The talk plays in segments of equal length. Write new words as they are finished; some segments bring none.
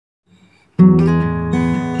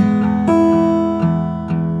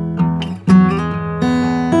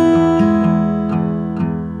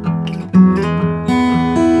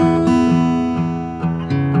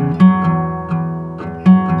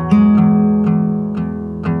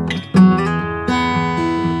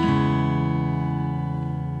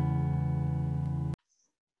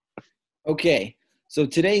Okay, so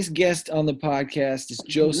today's guest on the podcast is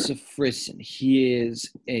Joseph Frisson. He is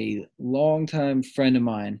a longtime friend of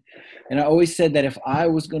mine. And I always said that if I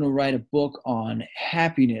was going to write a book on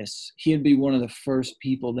happiness, he'd be one of the first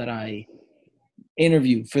people that I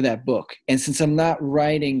interview for that book. And since I'm not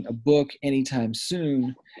writing a book anytime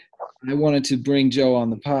soon, I wanted to bring Joe on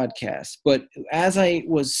the podcast. But as I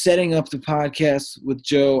was setting up the podcast with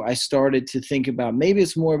Joe, I started to think about maybe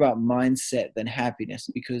it's more about mindset than happiness,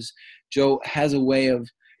 because Joe has a way of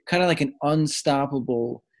kind of like an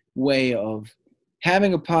unstoppable way of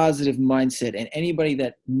having a positive mindset. And anybody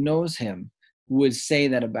that knows him would say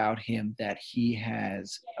that about him, that he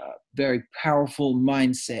has a very powerful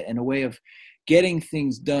mindset and a way of getting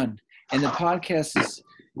things done. And the podcast is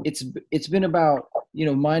it's been about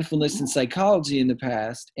mindfulness and psychology in the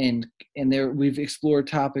past, and there we've explored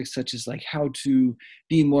topics such as like how to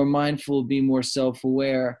be more mindful, be more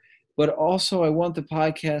self-aware, but also I want the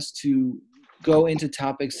podcast to go into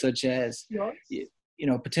topics such as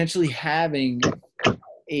potentially having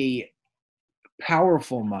a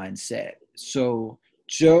powerful mindset. So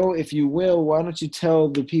Joe, if you will, why don't you tell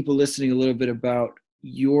the people listening a little bit about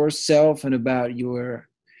yourself and about your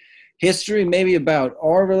history, maybe about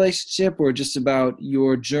our relationship or just about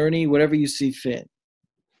your journey, whatever you see fit.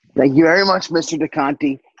 Thank you very much, Mr.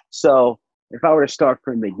 DeConti. So if I were to start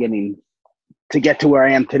from the beginning to get to where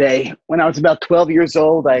I am today, when I was about 12 years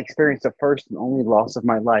old, I experienced the first and only loss of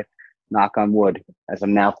my life, knock on wood, as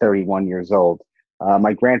I'm now 31 years old.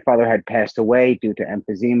 My grandfather had passed away due to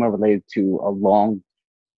emphysema related to a long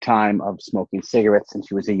time of smoking cigarettes since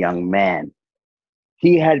he was a young man.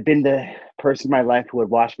 He had been the person in my life who had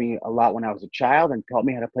watched me a lot when I was a child and taught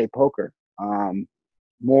me how to play poker.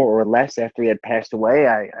 More or less after he had passed away,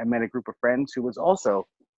 I met a group of friends who was also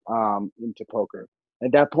into poker.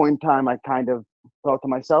 At that point in time, I kind of thought to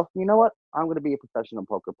myself, you know what? I'm going to be a professional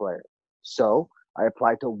poker player. So I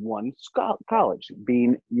applied to one college,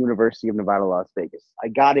 being University of Nevada, Las Vegas. I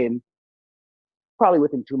got in probably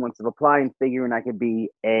within 2 months of applying, figuring I could be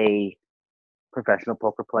a professional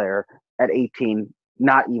poker player at 18,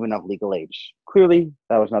 not even of legal age. Clearly,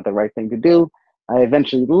 that was not the right thing to do. I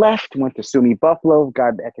eventually left, went to SUNY Buffalo,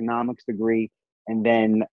 got an economics degree, and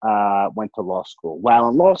then went to law school. While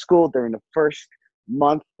in law school, during the first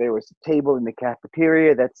month, there was a table in the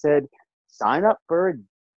cafeteria that said, sign up for a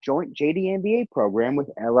joint JD MBA program with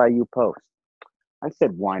LIU Post. I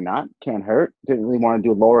said, why not? Can't hurt. Didn't really want to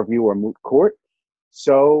do law review or moot court.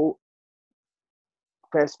 So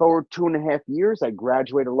fast forward 2.5 years, I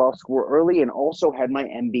graduated law school early and also had my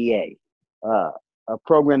MBA. A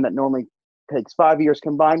program that normally takes 5 years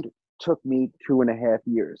combined took me 2.5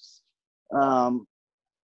 years.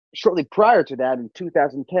 Shortly prior to that, in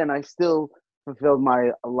 2010, I still fulfilled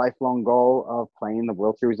my lifelong goal of playing the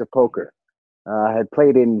World Series of Poker. I had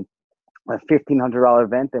played in a $1,500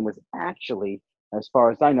 event and was actually, as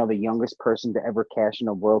far as I know, the youngest person to ever cash in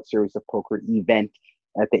a World Series of Poker event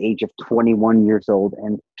at the age of 21 years old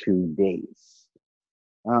and 2 days.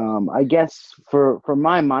 I guess for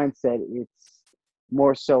my mindset, it's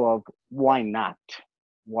more so of why not?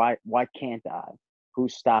 Why can't I?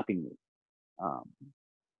 Who's stopping me?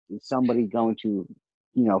 Is somebody going to,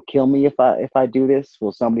 kill me if I do this?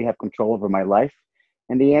 Will somebody have control over my life?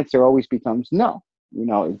 And the answer always becomes no.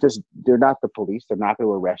 They're not the police. They're not going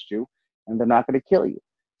to arrest you, and they're not going to kill you.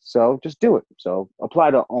 So just do it. So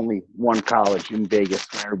apply to only one college in Vegas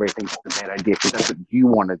when everybody thinks it's a bad idea because that's what you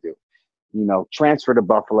want to do. Transfer to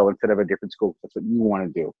Buffalo instead of a different school. That's what you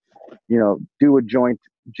want to do. Do a joint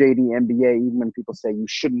JD MBA. Even when people say you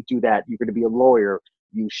shouldn't do that, you're going to be a lawyer.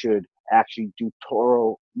 You should actually do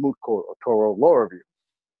Toro moot court or Toro law review.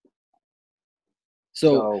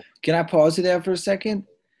 So can I pause you there for a second?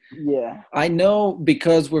 Yeah. I know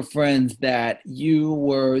because we're friends that you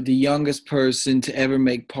were the youngest person to ever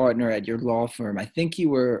make partner at your law firm. I think it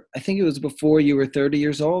was before you were 30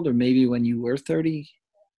 years old, or maybe when you were 30.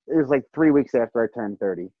 It was like 3 weeks after I turned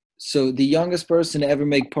 30. So the youngest person to ever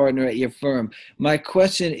make partner at your firm. My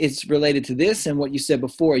question is related to this and what you said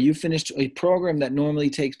before. You finished a program that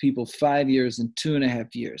normally takes people 5 years and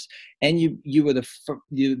 2.5 years. And you were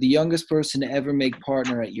the youngest person to ever make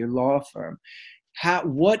partner at your law firm.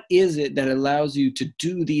 What is it that allows you to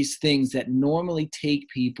do these things that normally take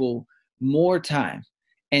people more time,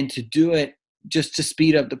 and to do it just to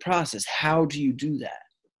speed up the process? How do you do that?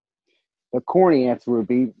 The corny answer would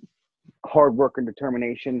be hard work and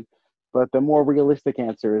determination, but the more realistic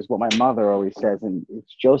answer is what my mother always says, and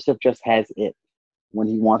it's Joseph just has it. When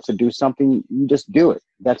he wants to do something, you just do it.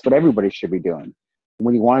 That's what everybody should be doing.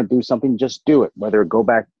 When you want to do something, just do it. Whether go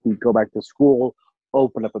back to school,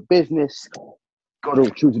 open up a business, go to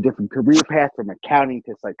choose a different career path from accounting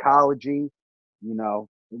to psychology,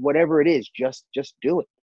 whatever it is, just do it.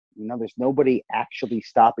 There's nobody actually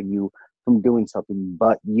stopping you from doing something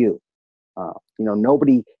but you.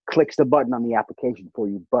 Nobody clicks the button on the application for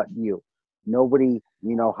you but you. Nobody,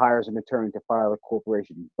 hires an attorney to file a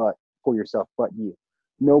corporation but for yourself but you.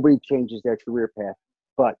 Nobody changes their career path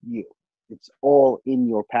but you. It's all in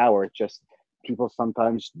your power. It's just people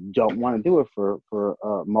sometimes don't want to do it for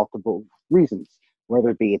multiple reasons, whether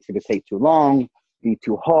it be it's going to take too long, be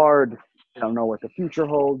too hard, they don't know what the future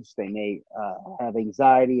holds. They may have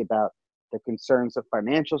anxiety about the concerns of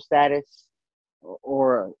financial status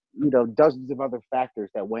or dozens of other factors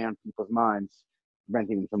that weigh on people's minds,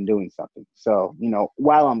 preventing them from doing something. So,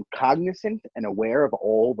 while I'm cognizant and aware of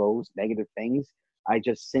all those negative things, I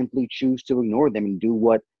just simply choose to ignore them and do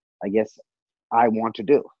what I guess I want to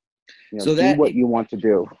do. So do what you want to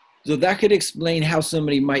do. So that could explain how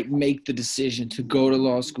somebody might make the decision to go to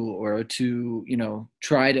law school or to,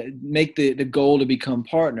 try to make the goal to become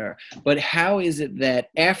partner. But how is it that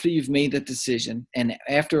after you've made that decision and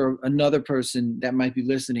after another person that might be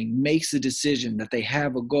listening makes a decision that they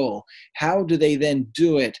have a goal, how do they then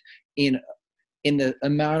do it in the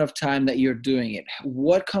amount of time that you're doing it?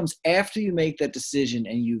 What comes after you make that decision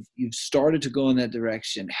and you've started to go in that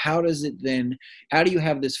direction? How do you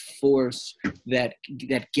have this force that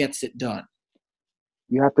gets it done?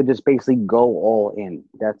 You have to just basically go all in.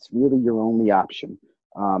 That's really your only option.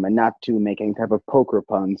 And not to make any type of poker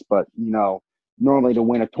puns, but normally to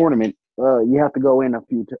win a tournament, you have to go in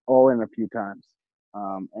all in a few times,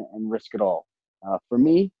 and risk it all. For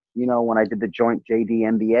me, when I did the joint JD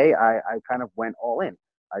MBA, I kind of went all in.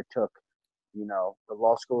 I took, the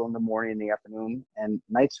law school in the morning, in the afternoon, and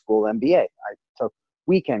night school MBA. I took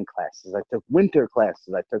weekend classes. I took winter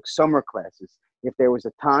classes. I took summer classes. If there was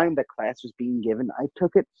a time that class was being given, I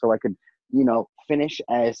took it so I could, finish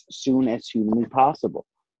as soon as humanly possible.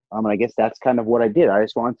 And I guess that's kind of what I did. I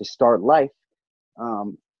just wanted to start life,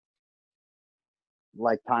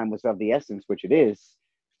 like time was of the essence, which it is.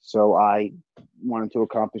 So I wanted to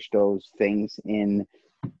accomplish those things in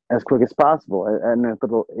as quick as possible and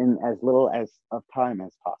in as little as of time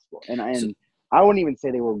as possible. And I wouldn't even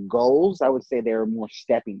say they were goals. I would say they were more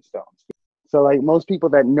stepping stones. So like most people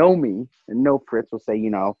that know me and know Fritz will say,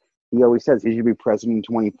 he always says he should be president in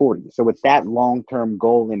 2040. So with that long-term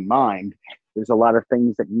goal in mind, there's a lot of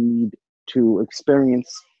things that you need to experience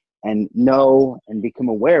and know and become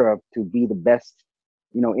aware of to be the best,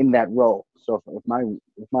 in that role. So if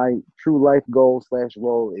my true life goal /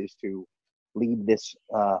 role is to lead this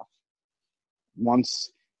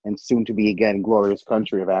once and soon to be again glorious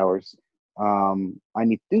country of ours, I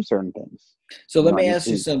need to do certain things. So let me ask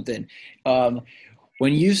you something.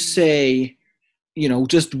 When you say,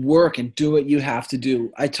 just work and do what you have to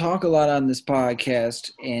do, I talk a lot on this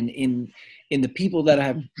podcast, and in the people that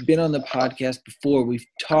have been on the podcast before, we've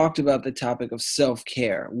talked about the topic of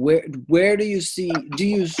self-care. Where do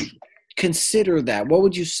you consider that? What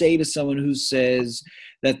would you say to someone who says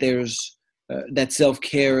that there's that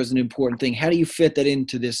self-care is an important thing? How do you fit that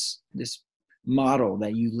into this model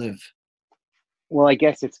that you live? Well, I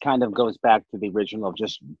guess it's kind of goes back to the original of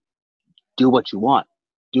just do what you want.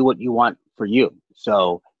 Do what you want for you.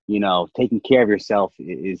 So, taking care of yourself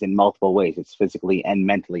is in multiple ways. It's physically and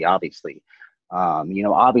mentally, obviously.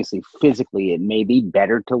 Obviously, physically, it may be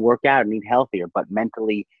better to work out and eat healthier, but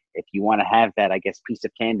mentally, if you want to have that, I guess, piece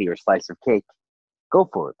of candy or slice of cake, go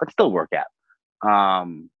for it, but still work out.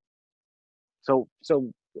 So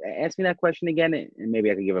ask me that question again, and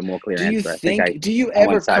maybe I can give a more clear answer. Do you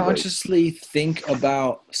ever consciously think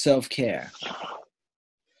about self-care?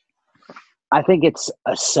 I think it's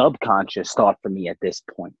a subconscious thought for me at this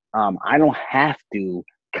point. I don't have to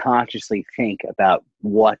consciously think about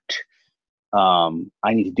what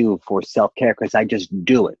I need to do for self-care because I just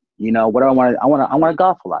do it. What do I want to? I want to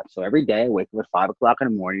golf a lot. So every day I wake up at 5 o'clock in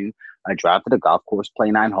the morning. I drive to the golf course,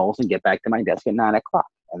 play 9 holes, and get back to my desk at 9 o'clock.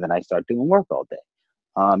 And then I start doing work all day.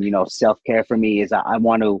 Self-care for me is I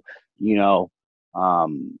want to,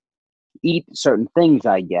 eat certain things,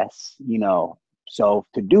 I guess. So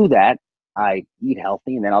to do that, I eat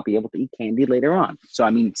healthy, and then I'll be able to eat candy later on. So,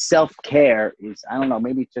 self-care is, I don't know,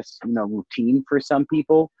 maybe it's just, routine for some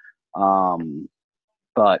people.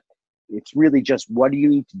 But it's really just what do you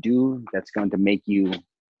need to do that's going to make you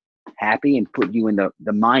happy and put you in the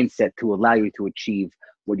mindset to allow you to achieve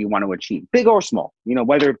what you want to achieve, big or small,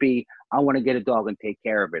 whether it be, I want to get a dog and take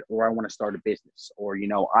care of it, or I want to start a business, or,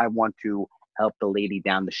 I want to help the lady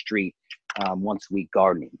down the street once a week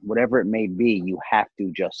gardening, whatever it may be. You have to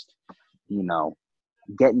just,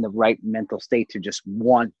 get in the right mental state to just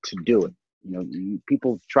want to do it.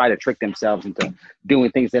 People try to trick themselves into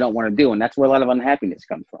doing things they don't want to do, and that's where a lot of unhappiness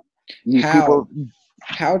comes from. How?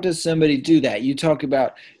 How does somebody do that? You talk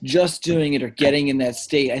about just doing it or getting in that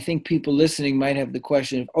state. I think people listening might have the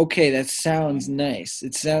question of, okay, that sounds nice.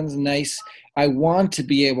 It sounds nice. I want to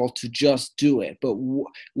be able to just do it. But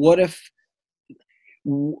what is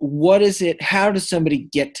it? How does somebody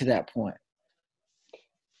get to that point?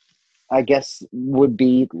 I guess would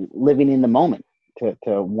be living in the moment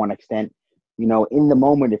to one extent. In the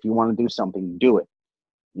moment, if you want to do something, do it.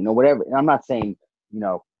 Whatever. And I'm not saying,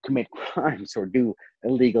 commit crimes or do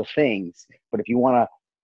illegal things. But if you want to,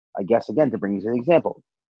 I guess, again, to bring you to the example,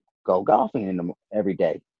 go golfing every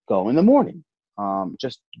day, go in the morning,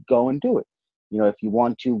 just go and do it. If you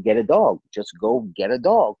want to get a dog, just go get a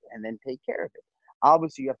dog and then take care of it.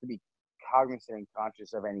 Obviously, you have to be cognizant and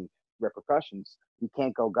conscious of any repercussions. You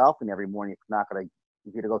can't go golfing every morning if you're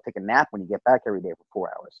going to go take a nap when you get back every day for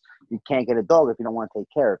 4 hours. You can't get a dog if you don't want to take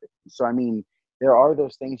care of it. So, I mean, there are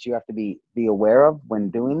those things you have to be aware of when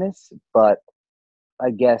doing this. But I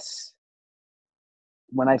guess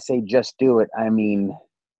when I say just do it, I mean,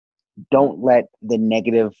 don't let the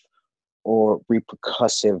negative or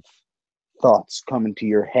repercussive thoughts come into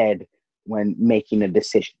your head when making a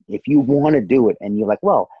decision. If you want to do it and you're like,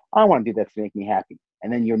 well, I want to do that to make me happy.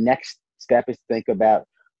 And then your next step is to think about,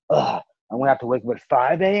 I'm going to have to wake up at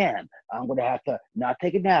 5 a.m. I'm going to have to not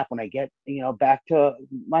take a nap when I get, back to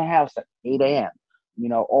my house at 8 a.m.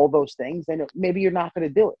 All those things, then maybe you're not going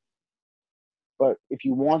to do it. But if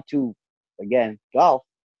you want to, again, golf,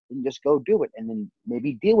 then just go do it. And then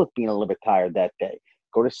maybe deal with being a little bit tired that day.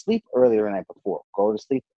 Go to sleep earlier the night before. Go to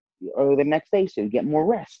sleep early the next day so you get more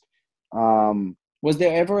rest. Was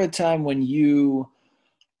there ever a time when you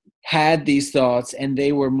had these thoughts and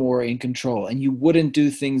they were more in control and you wouldn't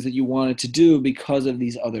do things that you wanted to do because of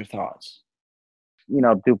these other thoughts?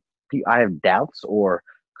 Do I have doubts or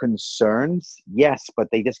concerns? Yes, but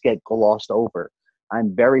they just get glossed over.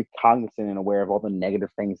 I'm very cognizant and aware of all the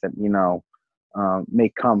negative things that, may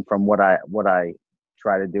come from what I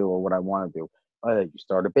try to do or what I want to do. You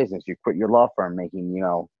start a business, you quit your law firm making,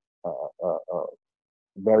 a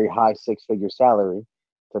very high 6-figure salary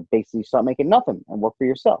to basically start making nothing and work for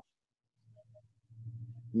yourself.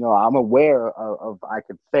 I'm aware of I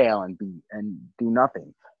could fail and do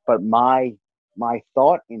nothing, but my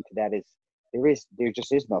thought into that is there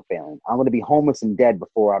just is no failing. I'm going to be homeless and dead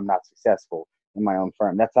before I'm not successful in my own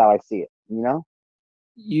firm. That's how I see it.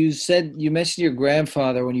 You mentioned your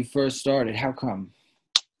grandfather when you first started. How come?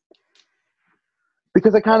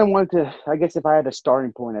 Because I kind of wanted to, I guess if I had a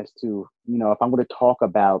starting point as to, if I'm going to talk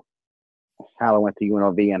about how I went to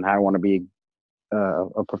UNLV and how I want to be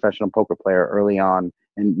a professional poker player early on,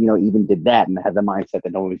 and, even did that and had the mindset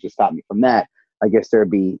that no one just stop me from that, I guess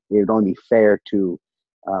it would only be fair to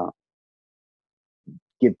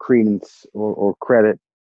give credence or credit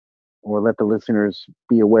or let the listeners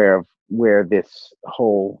be aware of where this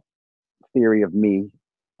whole theory of me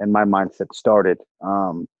and my mindset started.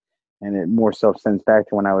 And it more so stems back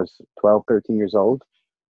to when I was 12, 13 years old. I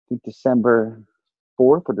think December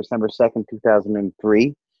 4th or December 2nd,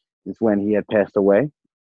 2003 is when he had passed away.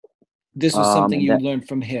 This was something you learned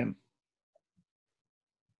from him.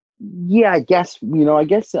 Yeah, I guess,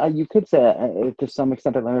 you could say to some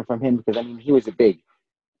extent I learned it from him because, I mean, he was a big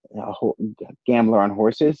gambler on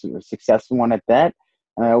horses, a successful one at that.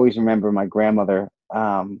 And I always remember my grandmother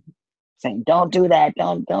saying, don't do that.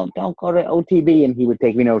 Don't go to OTB. And he would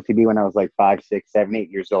take me to OTB when I was like 5, 6, 7,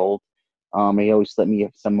 8 years old. He always slipped me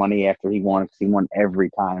some money after he won because he won every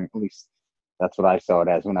time. At least that's what I saw it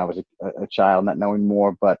as when I was a child, not knowing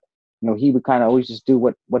more. But, he would kind of always just do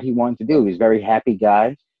what he wanted to do. He was a very happy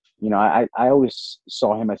guy. I always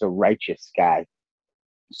saw him as a righteous guy.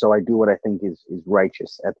 So I do what I think is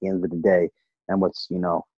righteous at the end of the day and what's,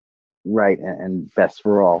 right and best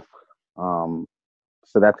for all.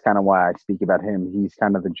 So that's kind of why I speak about him. He's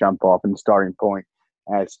kind of the jump off and starting point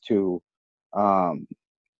as to my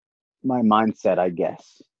mindset, I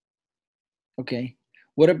guess. Okay.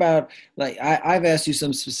 What about, like, I've asked you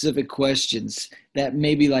some specific questions that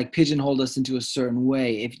maybe like pigeonholed us into a certain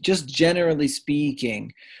way. If just generally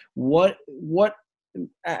speaking, what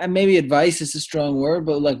maybe advice is a strong word,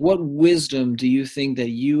 but like what wisdom do you think that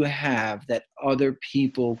you have that other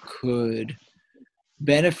people could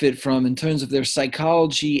benefit from in terms of their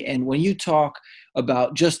psychology? And when you talk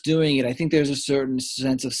about just doing it, I think there's a certain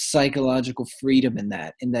sense of psychological freedom in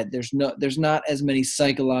that there's not as many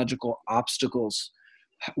psychological obstacles.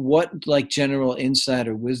 What like general insight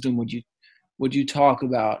or wisdom would you talk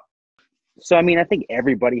about? So, I mean, I think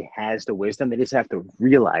everybody has the wisdom. They just have to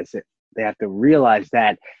realize it. They have to realize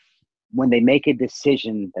that when they make a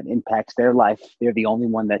decision that impacts their life, they're the only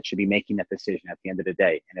one that should be making that decision at the end of the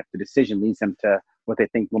day. And if the decision leads them to what they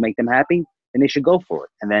think will make them happy, then they should go for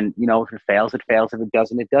it. And then, if it fails, it fails. If it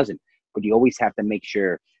doesn't, it doesn't. But you always have to make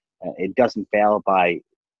sure it doesn't fail by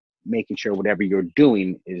making sure whatever you're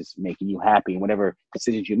doing is making you happy, and whatever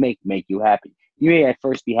decisions you make you happy. You may at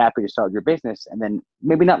first be happy to start your business and then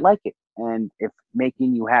maybe not like it. And if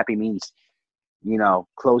making you happy means,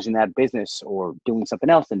 closing that business or doing something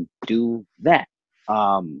else, and do that.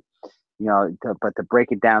 But to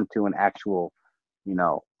break it down to an actual,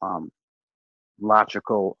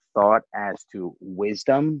 logical thought as to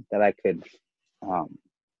wisdom that I could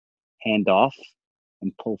hand off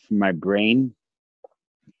and pull from my brain,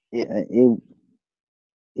 it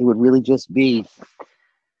would really just be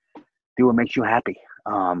do what makes you happy.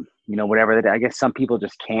 Whatever that, I guess some people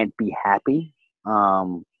just can't be happy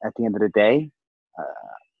at the end of the day.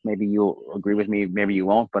 Maybe you'll agree with me, maybe you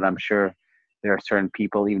won't, but I'm sure there are certain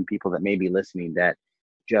people, even people that may be listening, that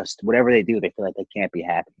just whatever they do, they feel like they can't be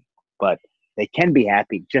happy. But they can be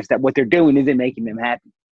happy, just that what they're doing isn't making them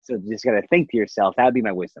happy. So you just got to think to yourself. That would be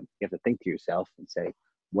my wisdom. You have to think to yourself and say,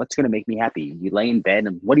 what's going to make me happy? You lay in bed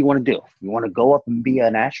and what do you want to do? You want to go up and be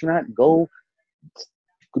an astronaut? Go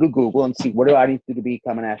to Google and see, what do I need to do to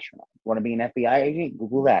become an astronaut? Want to be an FBI agent?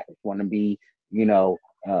 Google that. Want to be,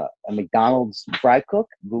 a McDonald's fry cook?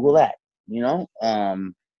 Google that.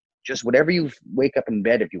 Just whatever you wake up in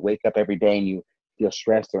bed. If you wake up every day and you feel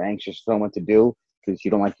stressed or anxious, don't know what to do because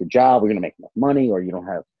you don't like your job, or you're going to make enough money, or you don't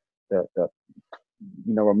have the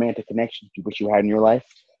romantic connections you wish you had in your life,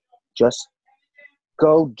 just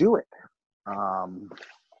go do it.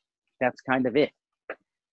 That's kind of it.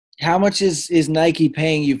 How much is Nike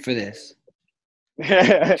paying you for this?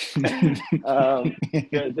 They're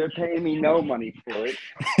paying me no money for it.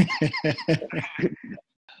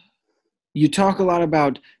 You talk a lot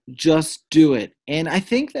about just do it. And I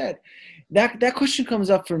think that question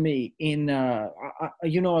comes up for me in, I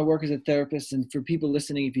work as a therapist, and for people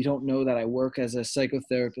listening, if you don't know that, I work as a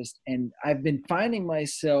psychotherapist, and I've been finding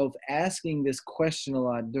myself asking this question a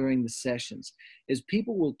lot during the sessions, is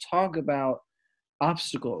people will talk about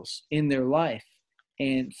obstacles in their life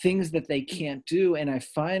and things that they can't do. And I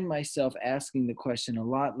find myself asking the question a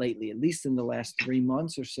lot lately, at least in the last 3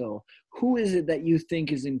 months or so, who is it that you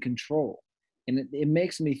think is in control? And it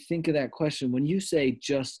makes me think of that question. When you say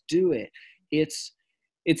just do it, it's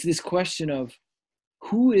this question of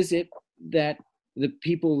who is it that the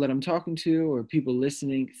people that I'm talking to or people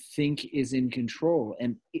listening think is in control?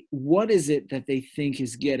 And what is it that they think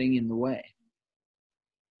is getting in the way?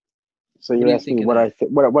 So you're asking what do I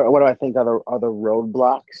think are the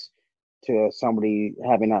roadblocks to somebody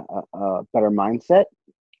having a better mindset?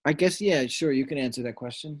 I guess, yeah, sure. You can answer that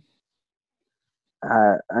question.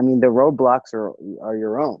 The roadblocks are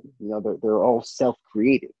your own. They're all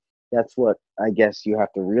self-created. That's what I guess you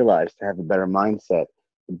have to realize to have a better mindset,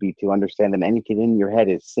 would be to understand that anything in your head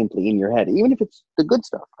is simply in your head, even if it's the good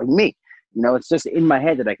stuff, like me. It's just in my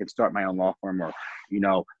head that I could start my own law firm, or,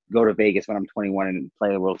 go to Vegas when I'm 21 and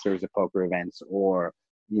play the World Series of Poker events, or,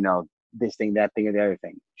 this thing, that thing, or the other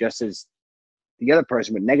thing. Just as the other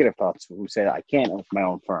person with negative thoughts who said, I can't open my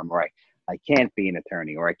own firm, or I can't be an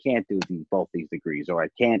attorney, or I can't do both these degrees, or I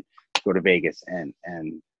can't go to Vegas and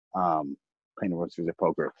play the World Series of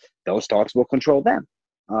Poker. Those thoughts will control them.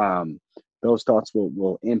 Those thoughts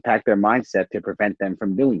will impact their mindset to prevent them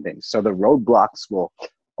from doing things. So the roadblocks will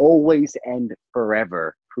always and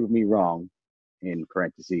forever, prove me wrong, in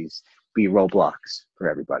parentheses, be roadblocks for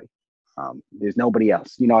everybody. There's nobody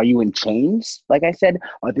else. Are you in chains? Like I said,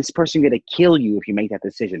 are this person going to kill you if you make that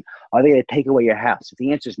decision? Are they going to take away your house? If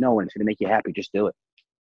the answer is no and it's going to make you happy, just do it.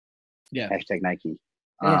 Yeah. Hashtag Nike.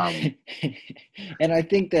 And I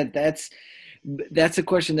think that's a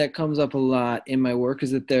question that comes up a lot in my work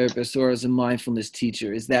as a therapist or as a mindfulness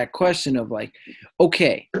teacher, is that question of like,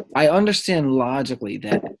 okay, I understand logically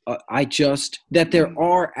that that there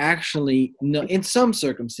are actually, in some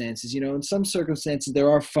circumstances, there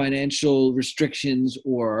are financial restrictions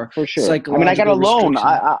or for sure. Psychological I got a loan.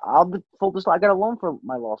 I'll full disclosure, I got a loan for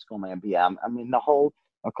my law school, my MBA. I'm in the hole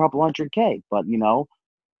a couple $100K, but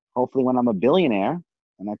hopefully when I'm a billionaire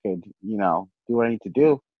and I could, do what I need to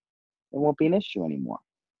do, it won't be an issue anymore.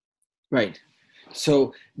 Right.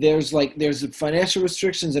 So there's financial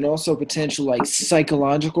restrictions and also potential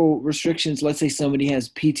psychological restrictions. Let's say somebody has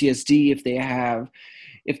PTSD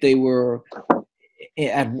if they were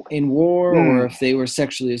in war or if they were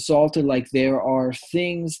sexually assaulted. There are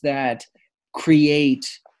things that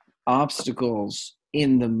create obstacles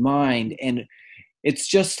in the mind, and it's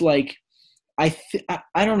just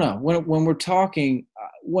I don't know when we're talking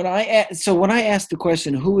when I ask the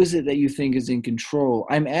question, who is it that you think is in control?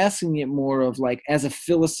 I'm asking it more of like as a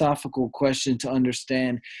philosophical question to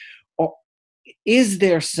understand, oh, is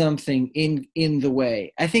there something in the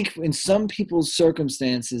way? I think in some people's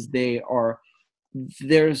circumstances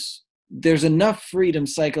there's enough freedom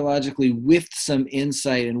psychologically with some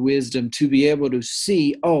insight and wisdom to be able to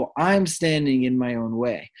see, oh, I'm standing in my own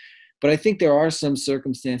way. But I think there are some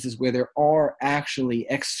circumstances where there are actually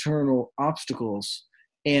external obstacles.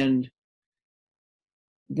 And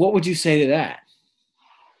what would you say to that?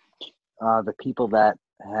 The people that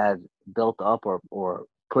had built up or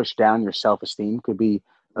pushed down your self-esteem could be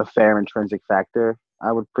a fair intrinsic factor,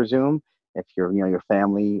 I would presume. If your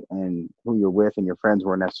family and who you're with and your friends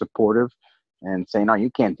weren't as supportive and saying, no, you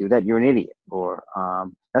can't do that, you're an idiot, or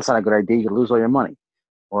that's not a good idea, you lose all your money,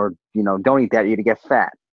 or don't eat that, you're to get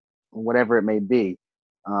fat, whatever it may be.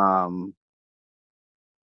 Um,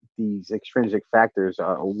 these extrinsic factors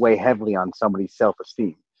weigh heavily on somebody's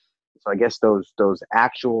self-esteem. So I guess those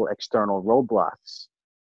actual external roadblocks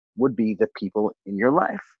would be the people in your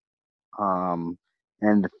life, um,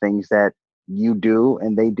 and the things that you do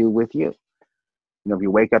and they do with you. If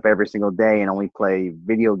you wake up every single day and only play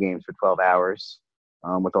video games for 12 hours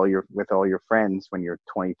with all your friends when you're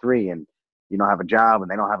 23, and you don't have a job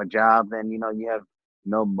and they don't have a job, then you have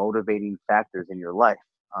no motivating factors in your life.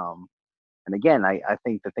 And again, I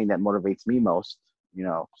think the thing that motivates me most,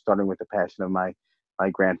 starting with the passion of my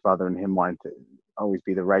grandfather and him wanting to always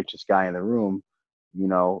be the righteous guy in the room,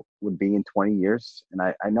 would be in 20 years. And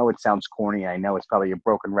I know it sounds corny. I know it's probably a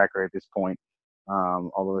broken record at this point,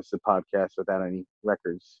 although it's a podcast without any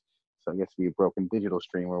records. So I guess it'd be a broken digital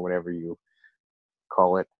stream or whatever you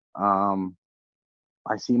call it.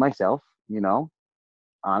 I see myself,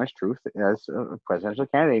 honest truth, as a presidential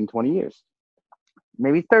candidate in 20 years,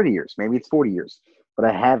 maybe 30 years, maybe it's 40 years. But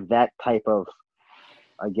I have that type of,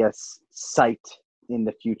 I guess, sight in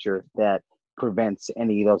the future that prevents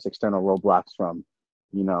any of those external roadblocks from,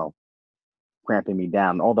 cramping me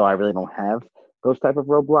down. Although I really don't have those type of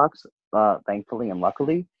roadblocks, thankfully and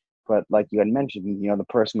luckily. But like you had mentioned, the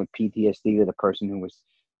person with PTSD or the person who was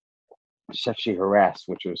sexually harassed,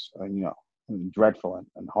 which was, dreadful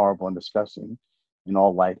and horrible and disgusting in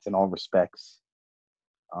all lights and all respects.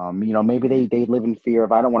 Maybe they live in fear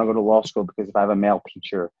of, I don't want to go to law school because if I have a male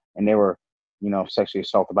teacher and they were, sexually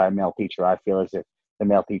assaulted by a male teacher, I feel as if the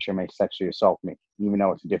male teacher may sexually assault me, even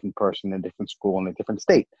though it's a different person in a different school in a different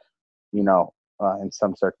state, in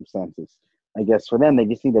some circumstances. I guess for them, they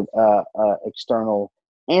just need external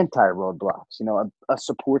anti-roadblocks, a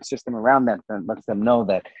support system around them that lets them know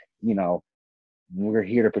that, we're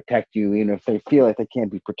here to protect you, even if they feel like they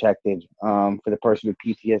can't be protected. For the person with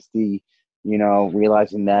PTSD,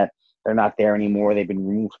 realizing that they're not there anymore, they've been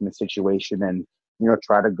removed from the situation, and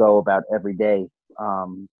try to go about every day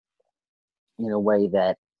in a way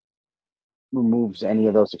that removes any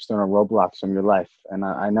of those external roadblocks from your life. And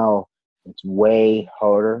I know it's way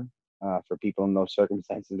harder for people in those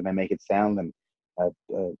circumstances than I make it sound, and a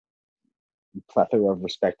plethora of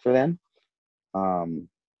respect for them.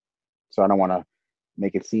 So I don't want to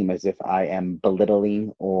make it seem as if I am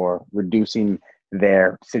belittling or reducing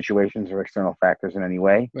their situations or external factors in any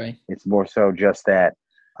way. Right. It's more so just that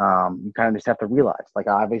you kind of just have to realize, like,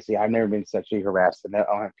 obviously I've never been sexually harassed, and I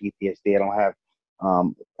don't have PTSD. I don't have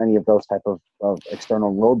any of those type of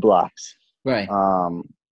external roadblocks. Right.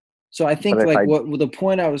 So I think what the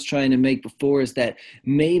point I was trying to make before is that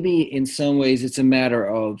maybe in some ways it's a matter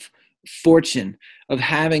of fortune, of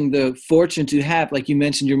having the fortune to have, like you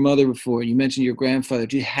mentioned your mother before, you mentioned your grandfather,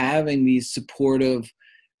 to having these supportive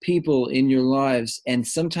people in your lives. And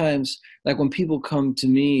sometimes, like when people come to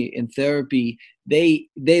me in therapy, they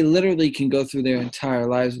literally can go through their entire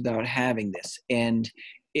lives without having this. And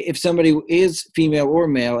if somebody is female or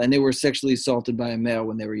male and they were sexually assaulted by a male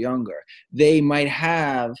when they were younger, they might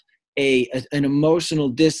have an emotional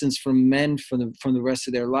distance from men from the rest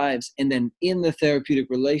of their lives. And then in the therapeutic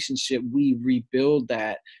relationship, we rebuild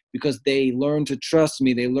that because they learn to trust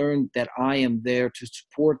me. They learn that I am there to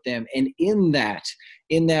support them. And in that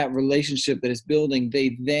relationship that is building,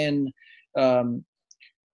 they then not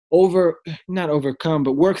overcome,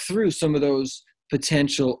 but work through some of those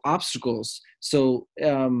potential obstacles. So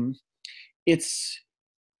I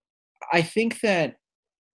think that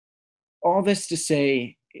all this to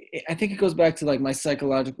say, I think it goes back to like my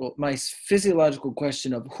physiological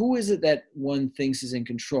question of who is it that one thinks is in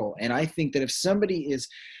control. And I think that if somebody is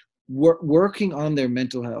working on their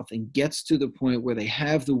mental health and gets to the point where they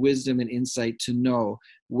have the wisdom and insight to know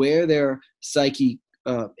where their psyche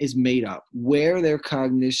is made up, where their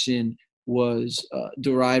cognition was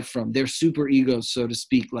derived from, their super egos, so to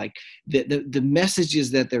speak, like the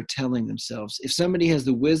messages that they're telling themselves. If somebody has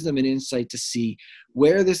the wisdom and insight to see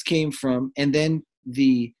where this came from, and then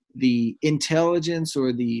the intelligence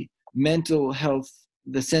or the mental health,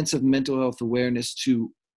 the sense of mental health awareness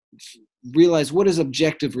to realize what is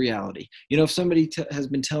objective reality. You know, if somebody has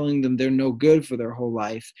been telling them they're no good for their whole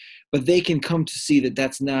life, but they can come to see that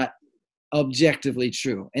that's not objectively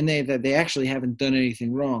true, and that they actually haven't done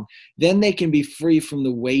anything wrong, then they can be free from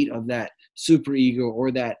the weight of that superego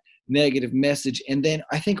or that negative message. And then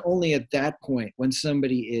I think only at that point, when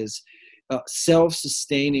somebody is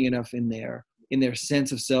self-sustaining enough in their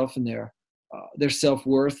sense of self and their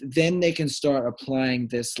self-worth, then they can start applying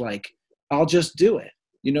this, like, I'll just do it.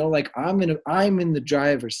 You know, like I'm in the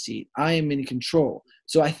driver's seat. I am in control.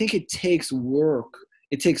 So I think it takes work.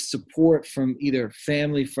 It takes support from either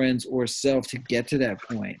family, friends, or self to get to that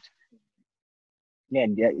point. Yeah,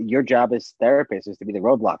 and your job as therapist is to be the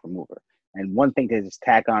roadblock remover. And one thing to just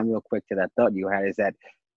tack on real quick to that thought you had is that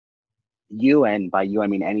you, and by you I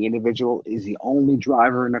mean any individual, is the only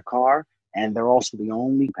driver in a car, and they're also the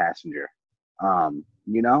only passenger.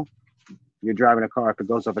 You know, you're driving a car. If it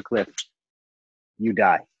goes off a cliff, you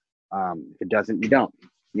die. If it doesn't, you don't.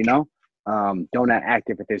 You know, don't act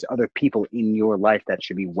active if there's other people in your life that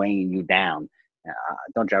should be weighing you down.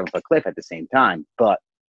 Don't drive off a cliff at the same time. But,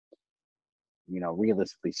 you know,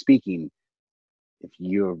 realistically speaking, if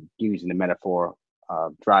you're using the metaphor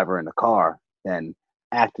of driver in a car, then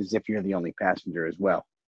act as if you're the only passenger as well.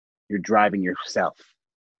 You're driving yourself.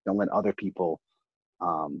 Don't let other people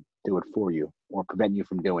do it for you or prevent you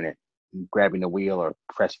from doing it, grabbing the wheel or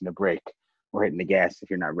pressing the brake or hitting the gas if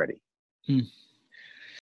you're not ready.